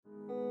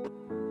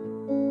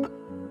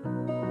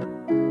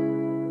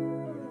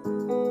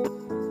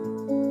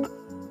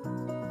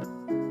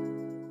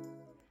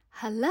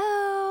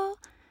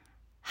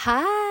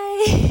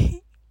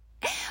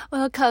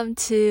welcome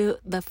to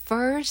the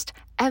first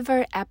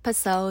ever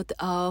episode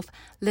of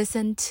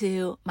Listen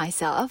to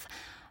Myself.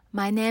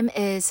 My name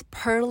is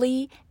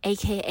Pearly,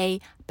 aka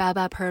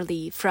Baba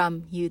Pearly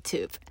from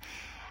YouTube.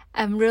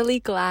 I'm really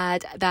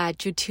glad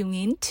that you tuned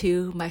in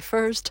to my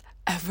first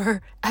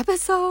ever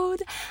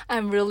episode.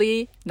 I'm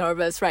really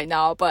nervous right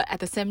now, but at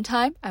the same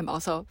time, I'm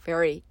also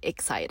very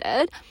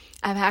excited.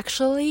 I'm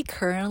actually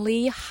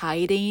currently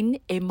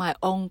hiding in my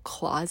own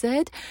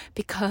closet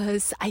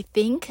because I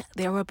think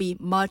there will be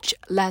much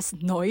less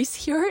noise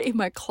here in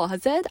my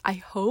closet. I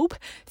hope,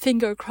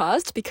 finger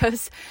crossed,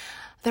 because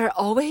there are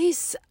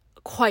always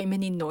quite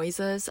many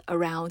noises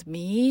around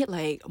me,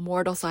 like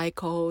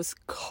motorcycles,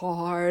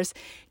 cars,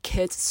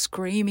 kids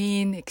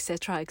screaming,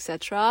 etc.,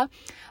 etc.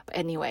 But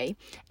anyway,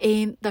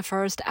 in the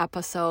first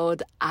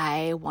episode,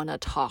 I want to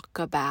talk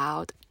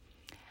about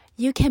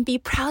you can be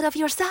proud of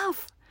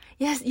yourself.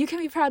 Yes, you can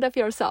be proud of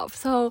yourself.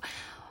 So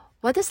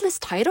what does this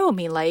title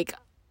mean? Like,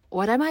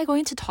 what am I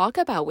going to talk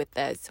about with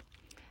this?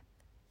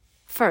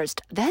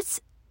 First, let's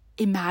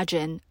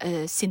imagine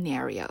a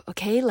scenario,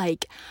 okay?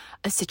 Like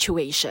a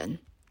situation.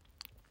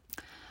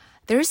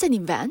 There's an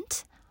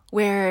event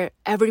where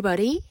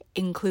everybody,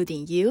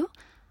 including you,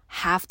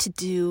 have to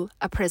do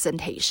a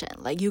presentation.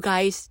 Like you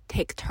guys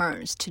take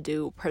turns to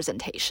do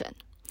presentation.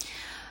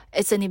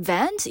 It's an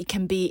event. It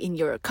can be in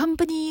your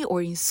company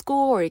or in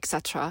school or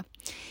etc.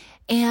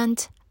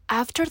 And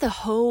after the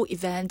whole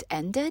event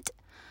ended,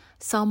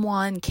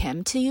 someone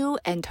came to you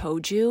and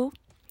told you,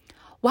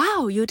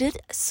 wow, you did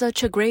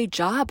such a great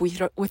job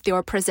with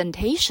your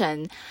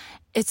presentation.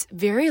 It's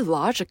very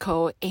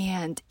logical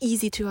and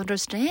easy to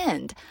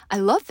understand. I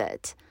love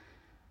it.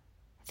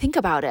 Think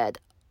about it.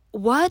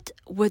 What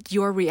would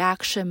your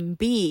reaction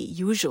be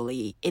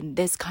usually in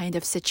this kind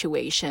of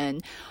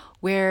situation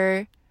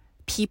where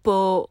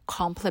people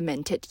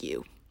complimented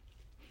you?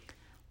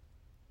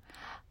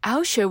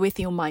 I'll share with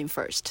you mine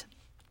first.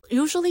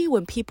 Usually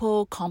when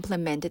people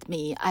complimented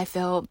me, I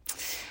felt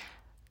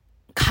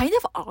kind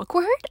of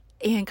awkward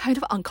and kind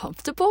of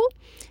uncomfortable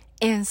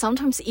and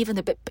sometimes even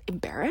a bit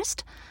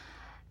embarrassed.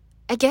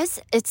 I guess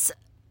it's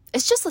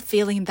just a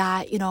feeling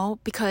that,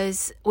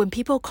 because when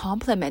people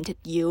complimented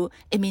you,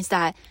 it means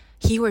that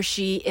he or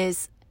she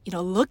is,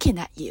 looking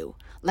at you,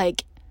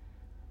 like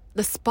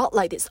the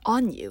spotlight is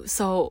on you.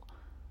 So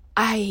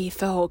I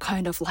felt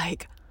kind of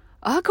like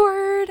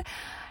awkward.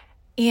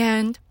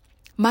 And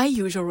my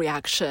usual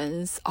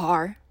reactions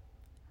are,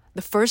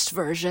 the first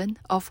version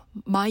of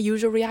my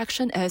usual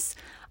reaction is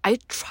I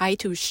try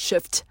to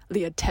shift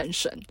the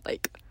attention,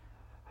 like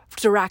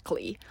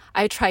directly.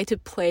 I try to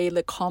play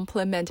the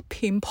compliment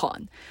ping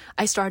pong.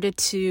 I started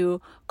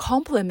to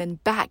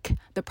compliment back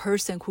the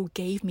person who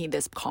gave me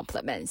this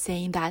compliment,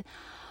 saying that,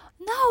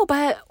 no,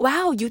 but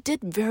wow, you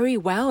did very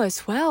well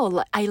as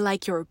well. I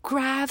like your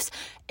graphs.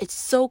 It's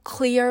so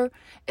clear.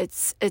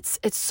 It's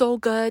so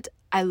good.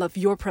 I love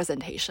your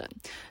presentation.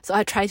 So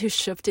I try to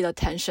shift the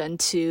attention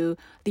to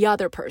the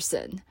other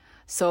person.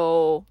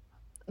 So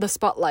the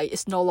spotlight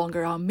is no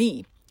longer on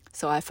me.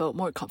 So I felt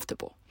more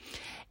comfortable.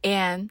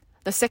 And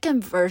the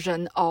second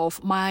version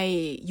of my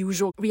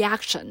usual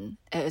reaction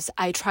is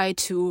I try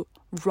to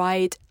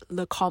write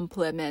the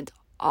compliment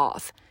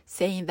off,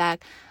 saying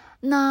that,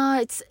 nah,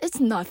 it's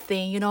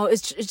nothing,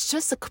 it's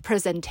just a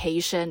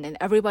presentation and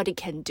everybody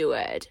can do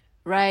it,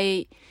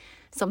 right?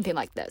 Something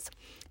like this.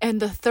 And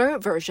the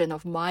third version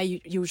of my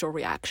usual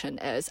reaction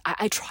is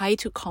I try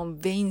to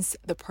convince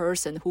the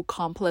person who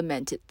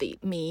complimented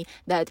me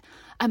that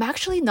I'm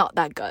actually not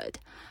that good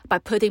by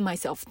putting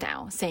myself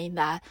down, saying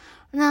that,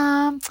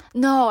 no,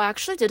 I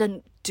actually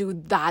didn't do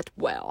that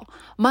well.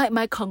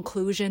 My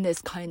conclusion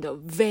is kind of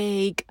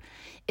vague.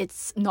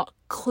 It's not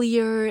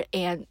clear,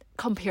 and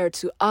compared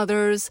to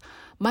others,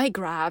 my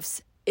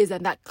graphs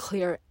isn't that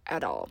clear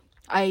at all.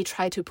 I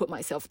try to put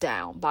myself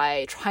down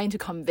by trying to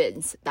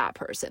convince that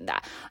person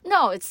that,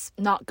 no, it's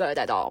not good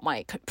at all,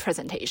 my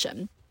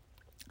presentation.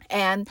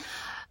 And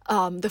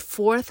the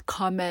fourth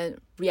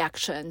common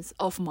reactions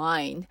of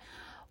mine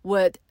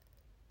would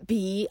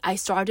be I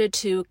started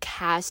to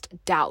cast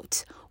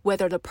doubt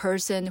whether the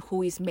person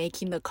who is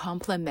making the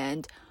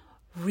compliment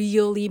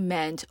really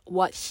meant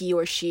what he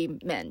or she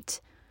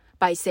meant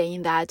by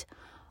saying that,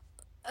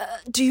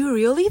 do you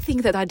really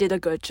think that I did a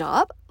good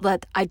job,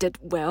 that I did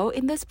well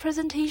in this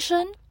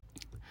presentation?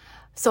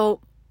 So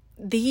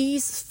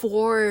these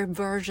four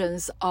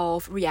versions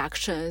of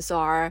reactions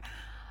are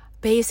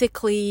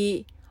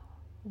basically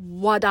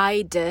what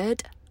I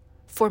did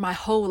for my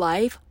whole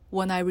life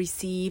when I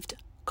received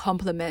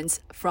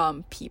compliments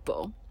from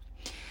people.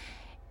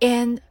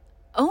 And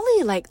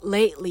only like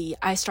lately,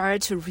 I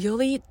started to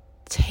really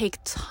take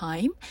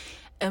time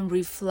and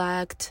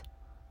reflect,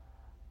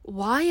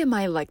 why am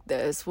I like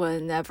this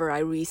whenever I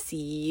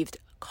received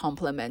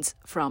compliments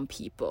from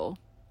people?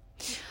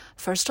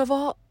 First of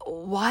all,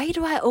 why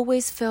do I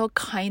always feel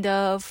kind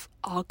of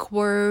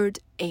awkward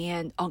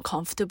and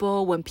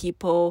uncomfortable when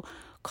people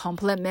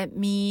compliment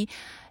me?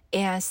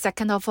 And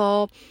second of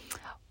all,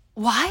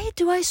 why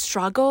do I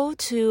struggle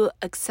to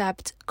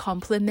accept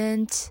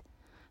compliments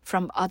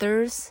from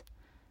others?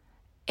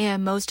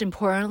 And most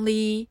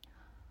importantly,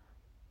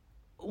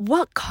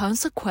 what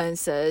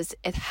consequences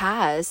it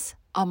has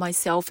on my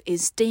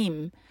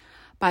self-esteem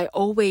by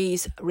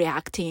always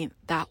reacting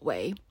that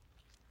way.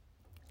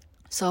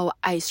 So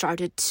I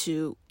started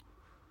to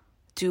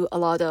do a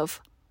lot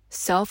of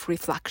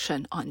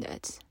self-reflection on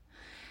it.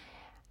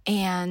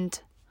 And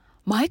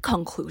my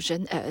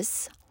conclusion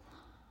is,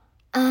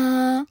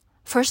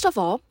 first of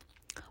all,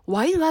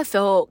 why do I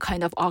feel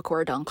kind of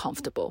awkward,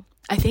 uncomfortable?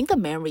 I think the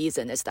main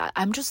reason is that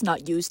I'm just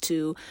not used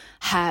to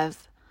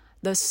have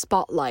the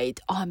spotlight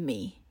on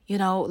me. You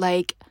know,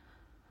 like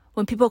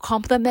when people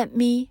compliment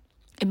me,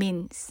 it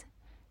means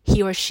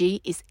he or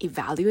she is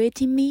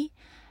evaluating me,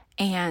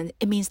 and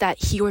it means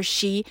that he or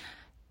she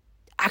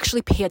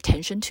actually pay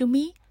attention to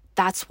me.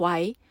 That's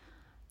why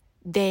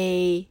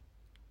they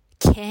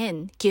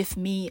can give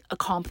me a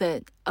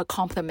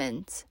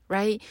compliment,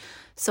 right?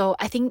 So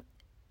I think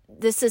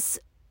this is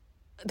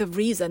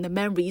the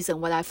main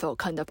reason why I felt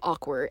kind of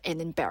awkward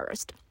and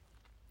embarrassed.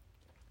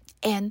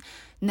 And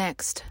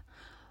next,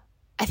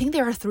 I think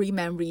there are 3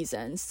 main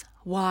reasons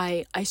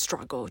why I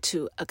struggle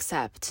to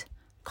accept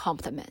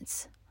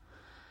compliments.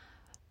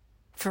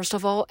 First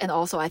of all, and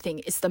also I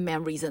think it's the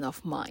main reason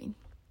of mine,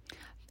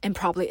 and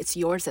probably it's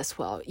yours as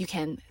well. You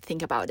can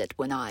think about it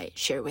when I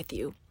share with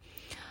you.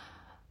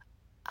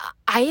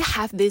 I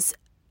have this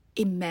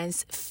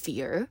immense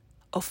fear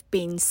of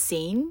being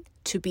seen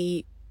to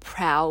be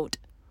proud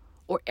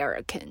or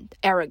arrogant.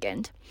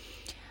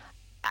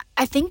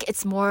 I think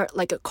it's more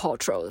like a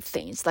cultural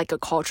thing. It's like a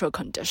cultural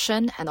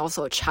condition and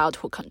also a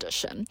childhood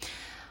condition.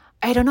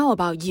 I don't know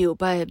about you,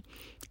 but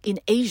in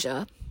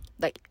Asia,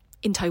 like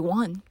in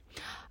Taiwan,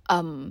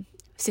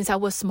 since I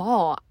was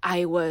small,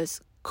 I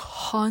was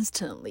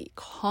constantly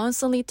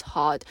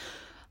taught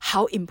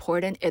how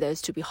important it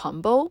is to be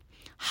humble,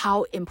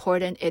 how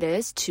important it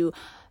is to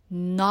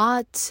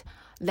not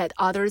let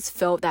others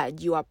feel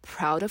that you are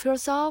proud of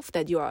yourself,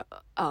 that you are,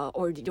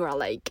 or you are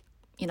like,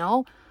 you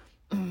know,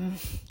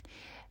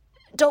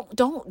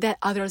 don't let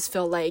others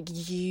feel like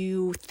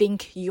you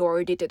think you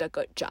already did a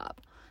good job,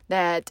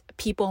 that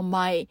people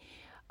might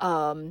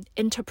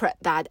interpret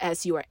that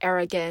as you are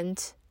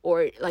arrogant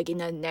or like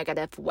in a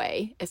negative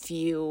way if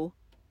you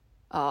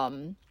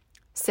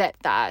said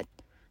that,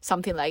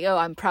 something like, oh,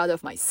 I'm proud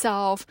of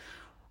myself,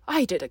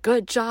 I did a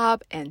good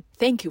job, and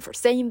thank you for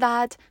saying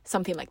that,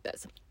 something like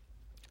this.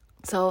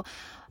 So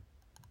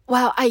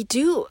while I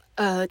do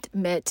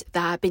admit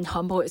that being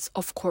humble is,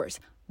 of course,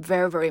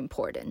 very, very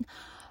important,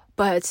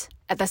 but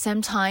at the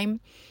same time,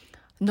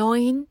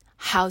 knowing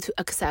how to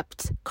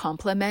accept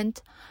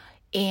compliment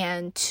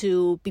and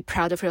to be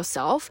proud of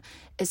yourself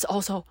is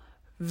also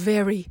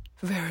very,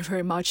 very,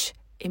 very much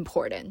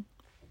important.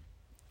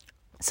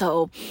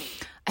 So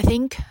I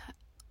think,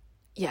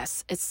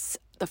 yes, it's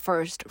the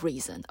first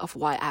reason of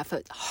why I have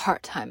a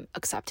hard time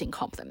accepting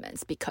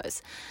compliments,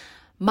 because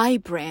my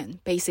brain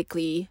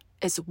basically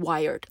is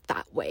wired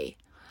that way.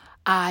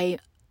 I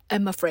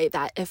am afraid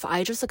that if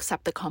I just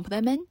accept the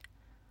compliment,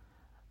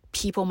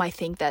 people might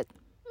think that,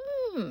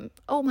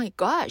 oh my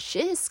gosh,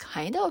 she's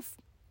kind of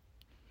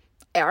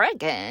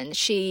arrogant,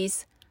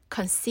 she's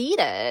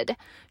conceited,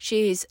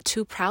 she's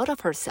too proud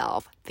of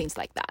herself, things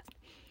like that.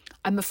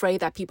 I'm afraid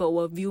that people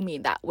will view me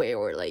that way,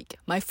 or like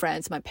my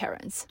friends, my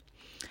parents.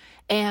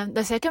 And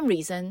the second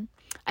reason,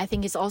 I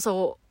think, is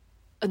also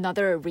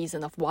another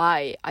reason of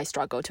why I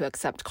struggle to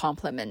accept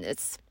compliment.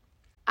 It's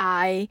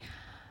I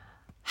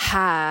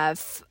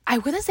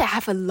wouldn't say I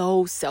have a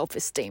low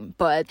self-esteem,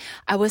 but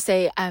I would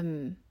say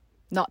I'm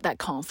not that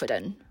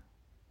confident.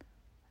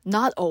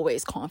 Not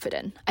always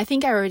confident. I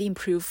think I already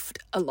improved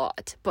a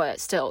lot, but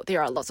still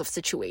there are lots of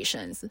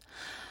situations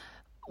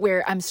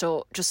where I'm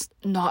still just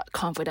not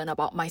confident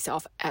about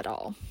myself at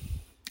all.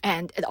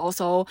 And it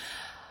also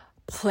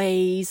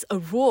plays a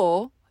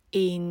role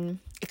in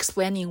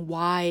explaining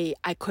why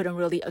I couldn't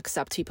really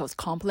accept people's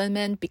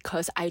compliment,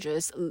 because I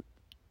just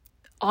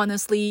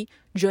honestly,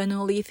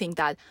 genuinely think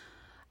that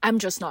I'm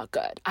just not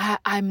good.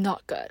 I'm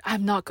not good.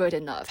 I'm not good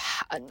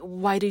enough.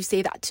 Why do you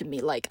say that to me?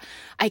 Like,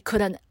 I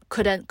could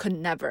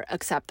never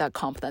accept that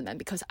compliment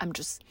because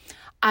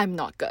I'm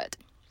not good.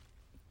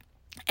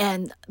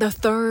 And the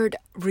third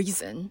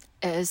reason,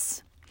 I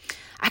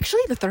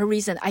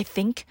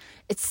think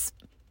it's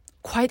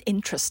quite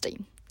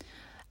interesting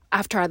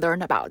after I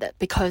learned about it,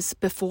 because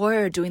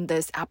before doing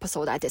this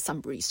episode, I did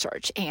some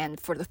research. And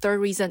for the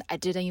third reason, I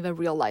didn't even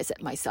realize it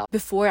myself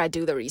before I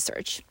do the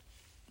research.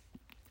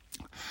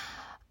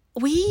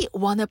 We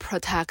want to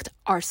protect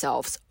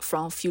ourselves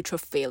from future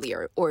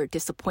failure or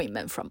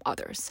disappointment from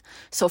others.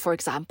 So for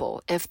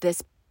example, if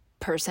this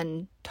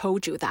person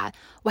told you that,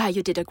 wow,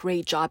 you did a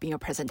great job in your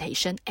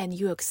presentation, and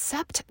you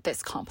accept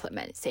this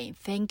compliment saying,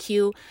 thank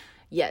you,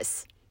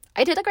 yes,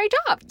 I did a great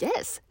job,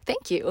 yes,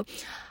 thank you,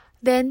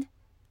 then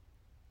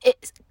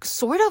it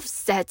sort of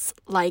sets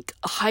like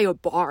a higher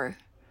bar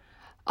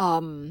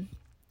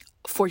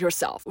for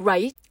yourself,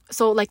 right?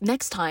 So like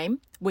next time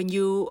when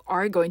you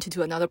are going to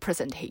do another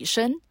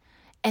presentation,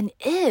 and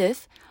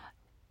if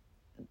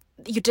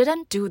you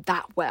didn't do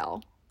that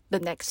well the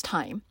next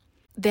time,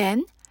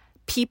 then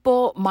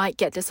people might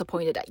get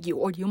disappointed at you,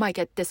 or you might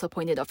get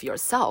disappointed of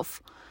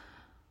yourself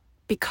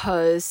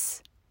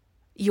because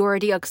you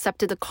already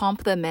accepted the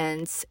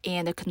compliments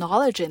and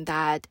acknowledging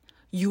that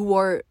you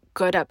were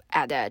good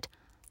at it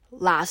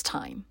last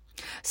time.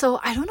 So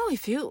I don't know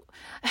if you,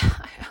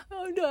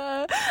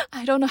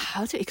 I don't know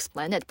how to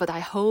explain it, but I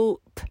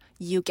hope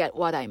you get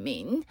what I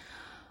mean.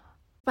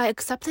 By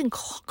accepting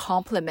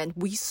compliment,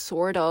 we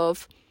sort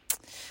of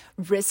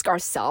risk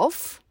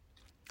ourselves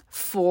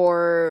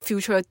for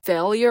future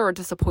failure or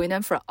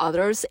disappointment from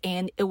others,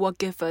 and it will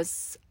give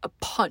us a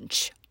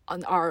punch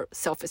on our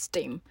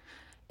self-esteem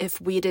if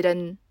we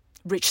didn't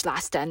reach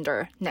that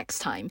standard next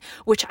time,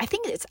 which I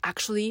think is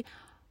actually,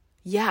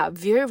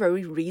 very,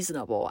 very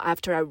reasonable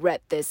after I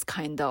read this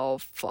kind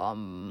of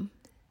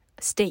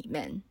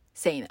statement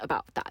saying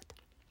about that.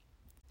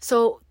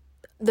 So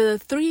the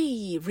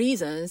 3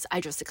 reasons I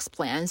just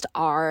explained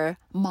are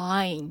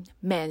my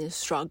main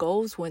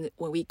struggles when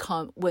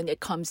it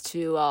comes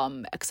to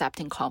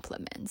accepting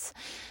compliments.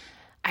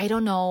 I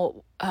don't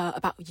know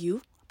about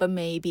you, but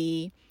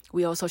maybe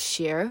we also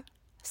share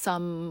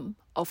some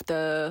of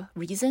the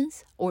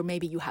reasons, or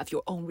maybe you have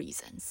your own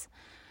reasons.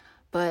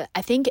 But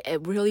I think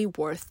it really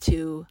worth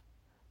to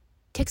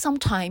take some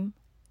time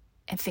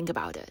and think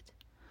about it.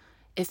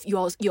 If you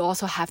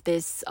also have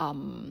this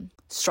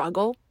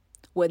struggle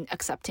when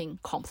accepting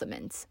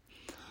compliments.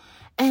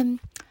 And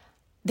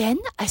then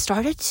I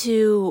started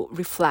to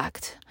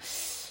reflect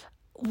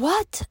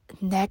what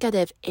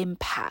negative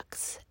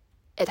impacts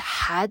it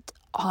had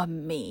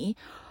on me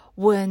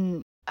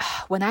when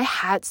I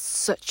had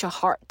such a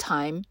hard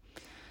time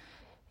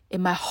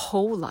in my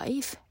whole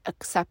life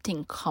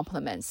accepting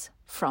compliments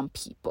from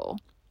people.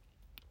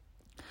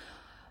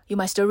 You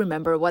might still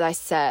remember what I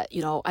said.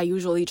 I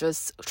usually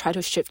just try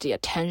to shift the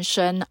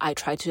attention. I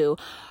try to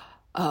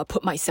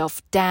put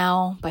myself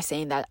down by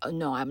saying that, oh,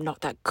 no, I'm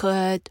not that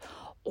good.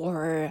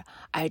 Or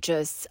I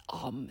just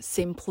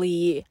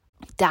simply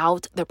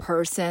doubt the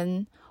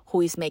person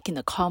who is making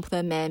the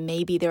compliment.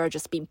 Maybe they're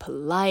just being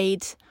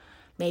polite.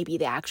 Maybe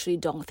they actually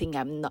don't think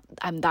I'm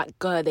that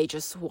good. They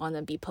just want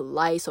to be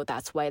polite. So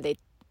that's why they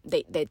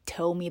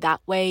tell me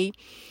that way.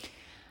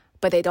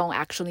 But they don't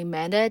actually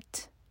mean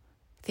it.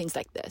 Things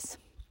like this.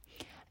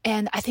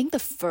 And I think the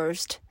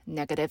first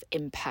negative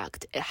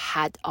impact it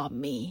had on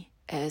me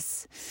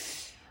is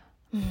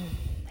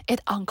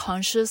it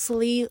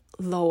unconsciously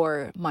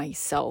lowered my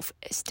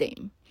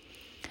self-esteem.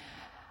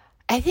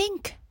 I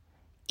think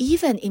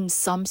even in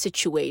some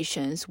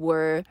situations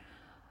where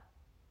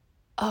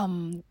how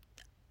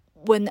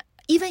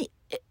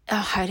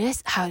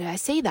do I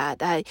say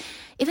that?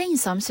 Even in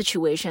some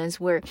situations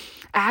where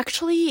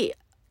actually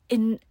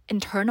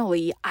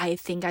internally I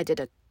think I did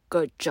a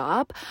good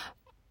job,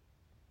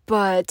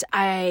 but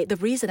the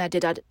reason I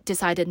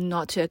decided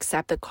not to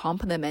accept the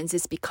compliments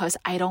is because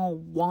I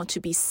don't want to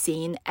be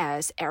seen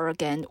as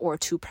arrogant or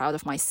too proud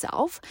of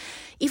myself.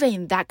 Even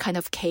in that kind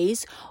of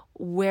case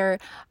where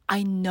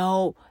I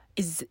know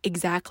is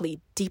exactly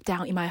deep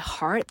down in my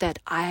heart that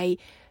I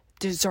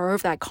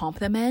deserve that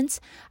compliment,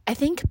 I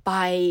think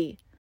by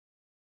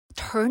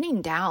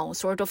turning down,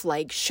 sort of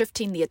like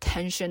shifting the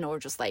attention or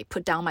just like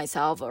put down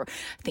myself or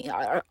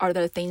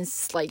other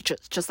things like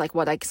just like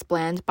what I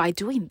explained, by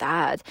doing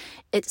that,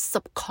 it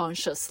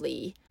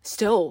subconsciously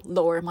still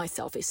lower my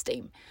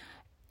self-esteem.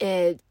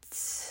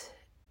 It's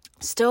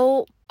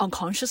still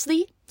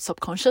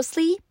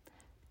subconsciously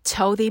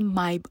telling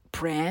my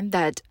brain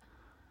that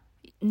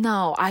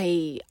no,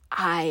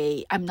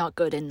 I'm not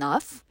good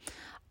enough.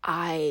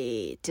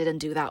 I didn't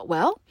do that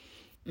well.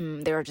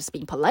 They're just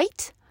being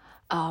polite.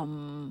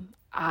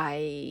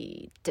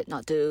 I did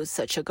not do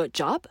such a good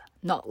job,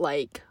 not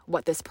like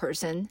what this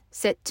person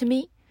said to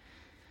me.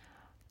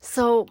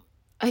 So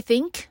I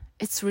think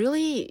it's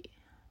really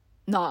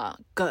not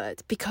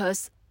good,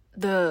 because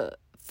the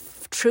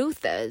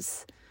truth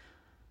is,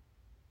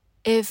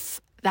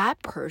 if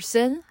that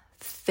person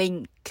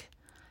think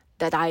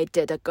that I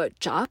did a good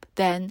job,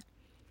 then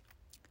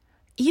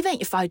even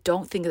if I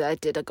don't think that I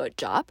did a good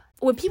job,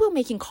 when people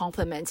making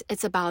compliments,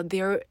 it's about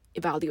their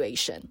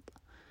evaluation.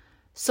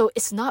 So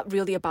it's not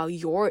really about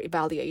your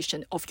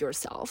evaluation of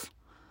yourself.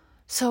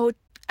 So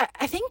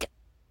I think,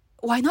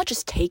 why not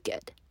just take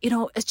it?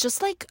 It's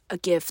just like a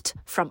gift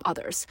from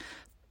others.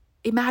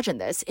 Imagine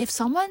this. If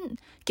someone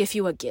give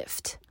you a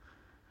gift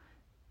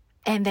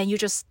and then you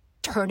just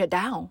turn it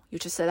down, you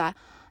just say that,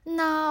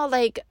 no,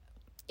 I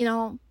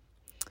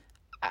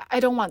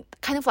don't want,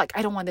 kind of like,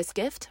 I don't want this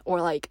gift,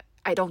 or like,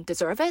 I don't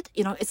deserve it.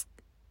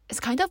 It's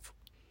kind of,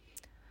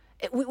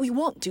 we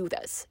won't do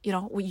this.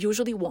 We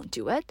usually won't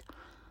do it.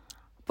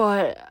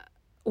 But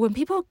when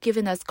people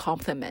giving us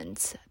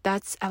compliments,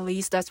 that's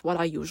what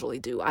I usually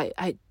do.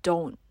 I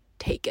don't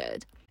take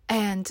it.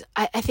 And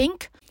I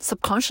think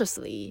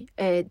subconsciously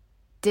it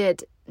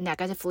did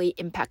negatively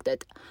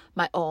impacted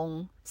my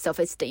own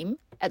self-esteem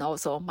and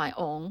also my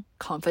own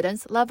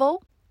confidence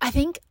level. I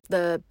think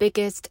the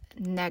biggest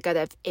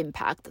negative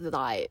impact that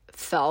I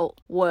felt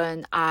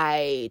when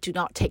I do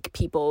not take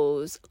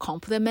people's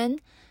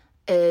compliment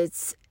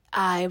is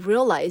I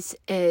realized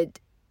it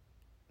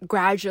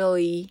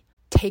gradually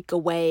take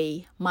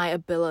away my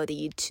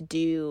ability to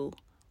do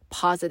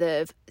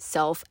positive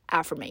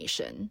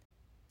self-affirmation.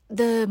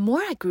 The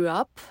more I grew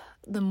up,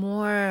 the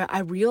more I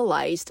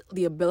realized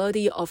the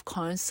ability of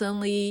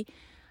constantly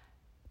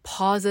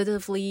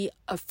positively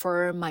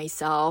affirm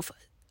myself,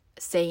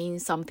 saying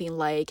something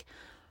like,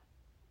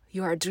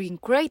 "You are doing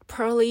great,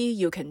 Pearly.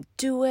 You can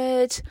do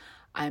it.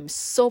 I'm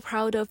so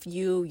proud of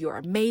you. You're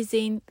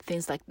amazing."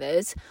 Things like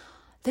this.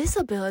 This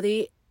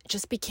ability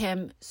just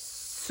became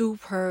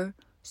super,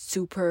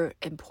 super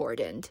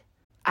important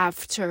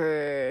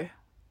after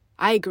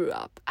I grew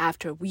up,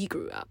 after we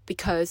grew up.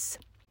 Because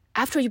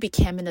after you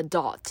became an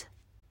adult,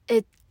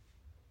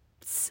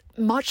 it's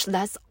much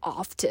less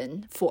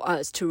often for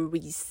us to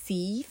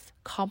receive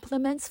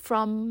compliments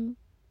from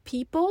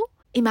people.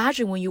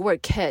 Imagine when you were a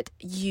kid,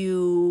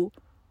 you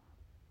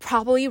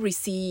probably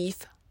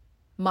receive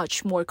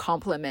much more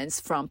compliments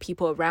from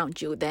people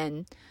around you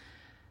than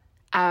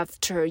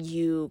after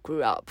you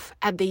grew up.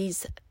 At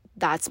least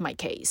that's my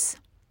case.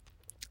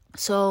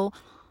 So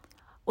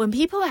when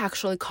people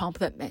actually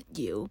compliment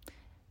you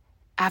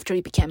after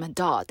you became an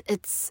adult,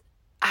 it's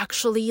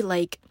actually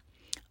like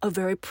a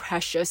very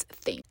precious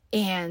thing.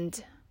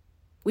 And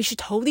we should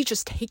totally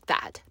just take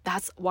that.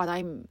 That's what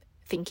I'm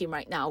thinking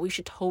right now. We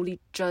should totally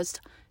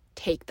just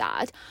take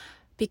that,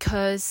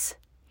 because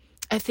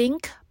I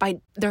think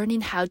by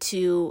learning how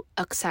to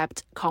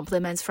accept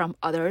compliments from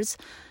others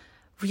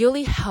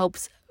really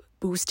helps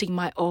boosting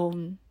my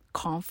own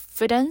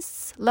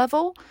confidence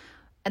level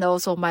and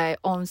also my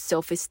own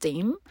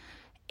self-esteem.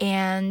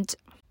 And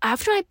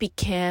after I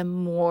became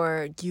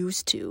more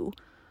used to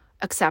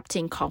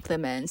accepting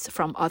compliments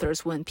from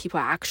others when people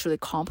actually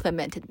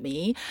complimented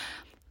me,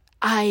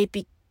 I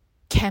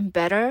became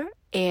better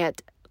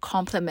at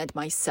compliment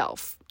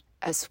myself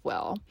as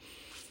well.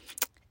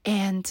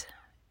 And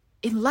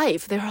in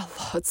life, there are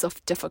lots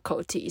of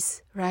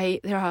difficulties,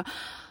 right? There are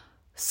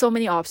so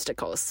many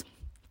obstacles.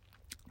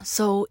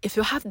 So if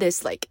you have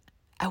this,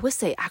 I would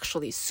say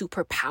actually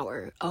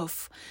superpower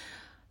of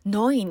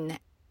knowing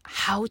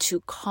how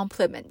to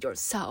compliment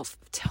yourself,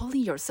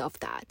 telling yourself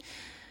that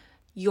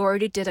you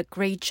already did a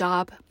great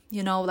job,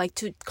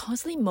 to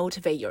constantly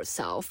motivate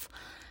yourself,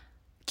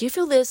 give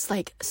you this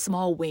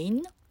small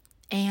win.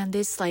 And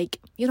this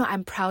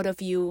I'm proud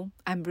of you.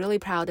 I'm really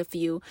proud of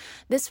you.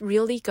 This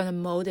really gonna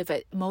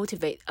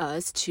motivate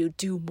us to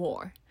do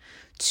more,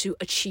 to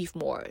achieve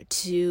more,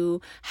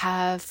 to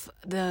have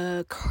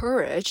the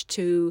courage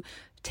to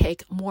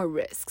take more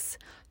risks,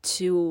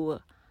 to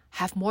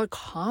have more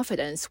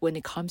confidence when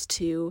it comes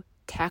to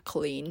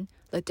tackling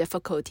the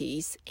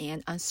difficulties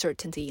and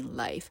uncertainty in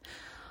life.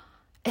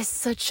 It's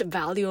such a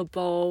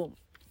valuable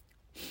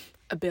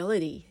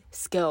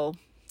skill,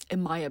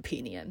 in my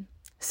opinion.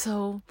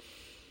 So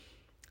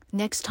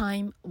next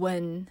time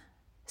when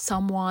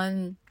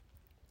someone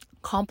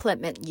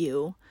compliment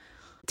you,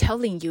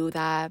 telling you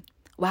that,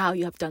 wow,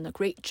 you have done a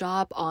great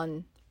job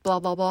on blah,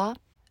 blah, blah,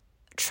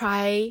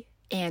 try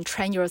and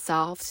train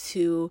yourself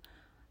to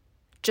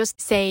just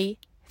say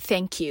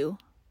thank you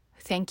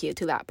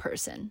to that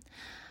person.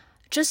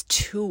 Just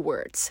 2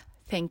 words,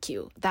 thank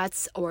you.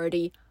 That's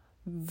already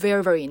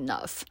very, very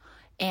enough.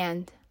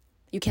 And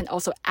you can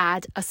also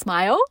add a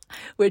smile,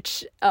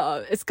 which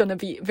is going to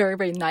be very,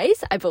 very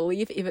nice. I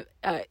believe even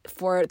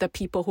for the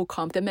people who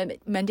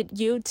complimented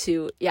you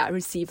to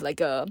receive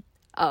a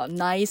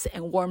nice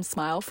and warm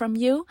smile from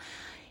you.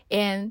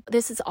 And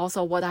this is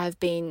also what I've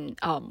been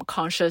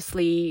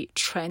consciously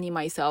training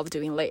myself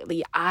doing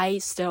lately. I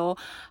still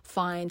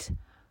find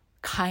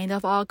kind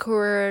of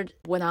awkward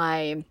when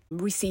I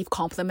receive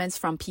compliments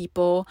from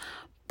people,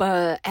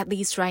 but at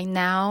least right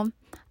now,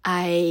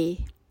 I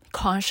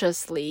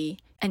consciously,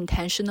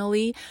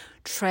 intentionally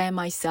train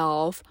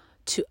myself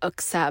to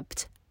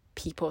accept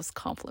people's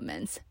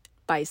compliments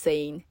by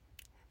saying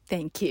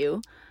thank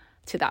you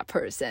to that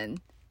person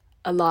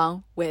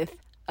along with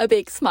a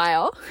big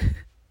smile.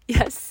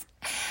 Yes.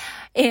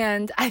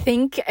 And I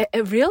think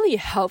it really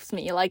helps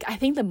me. I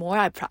think the more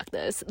I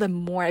practice, the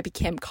more I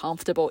became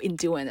comfortable in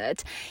doing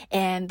it.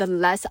 And the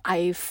less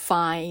I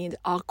find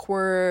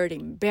awkward,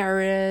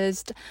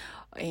 embarrassed,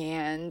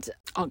 and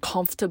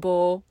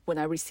uncomfortable when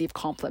I receive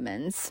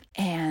compliments.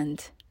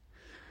 And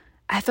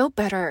I felt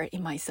better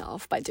in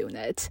myself by doing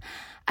it.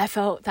 I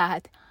felt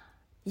that,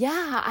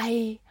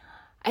 I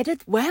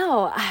did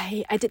well.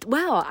 I did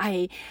well.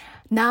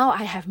 Now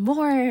I have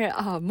more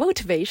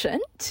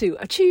motivation to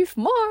achieve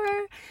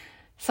more.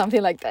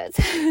 Something like that.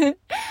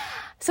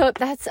 So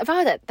that's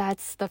about it.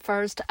 That's the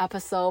first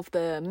episode of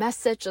the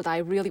message that I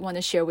really want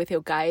to share with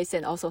you guys,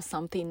 and also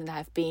something that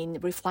I've been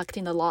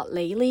reflecting a lot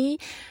lately.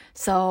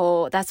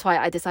 So that's why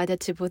I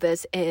decided to put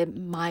this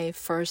in my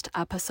first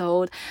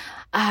episode.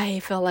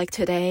 I feel like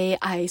today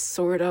I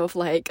sort of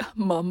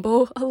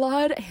mumble a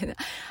lot, and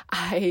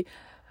I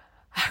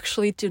I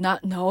actually do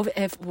not know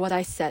if what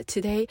I said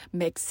today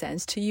makes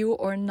sense to you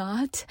or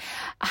not.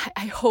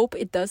 I hope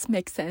it does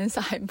make sense.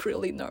 I'm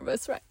really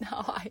nervous right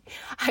now.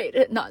 I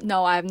did not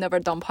know. I've never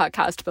done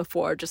podcast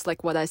before, just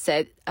like what I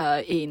said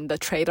in the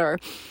trader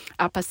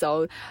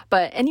episode.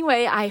 But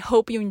anyway, I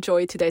hope you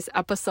enjoyed today's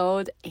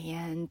episode.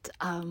 And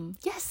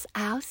yes,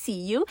 I'll see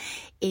you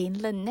in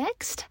the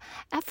next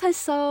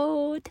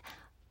episode.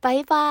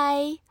 Bye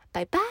bye.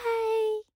 Bye bye.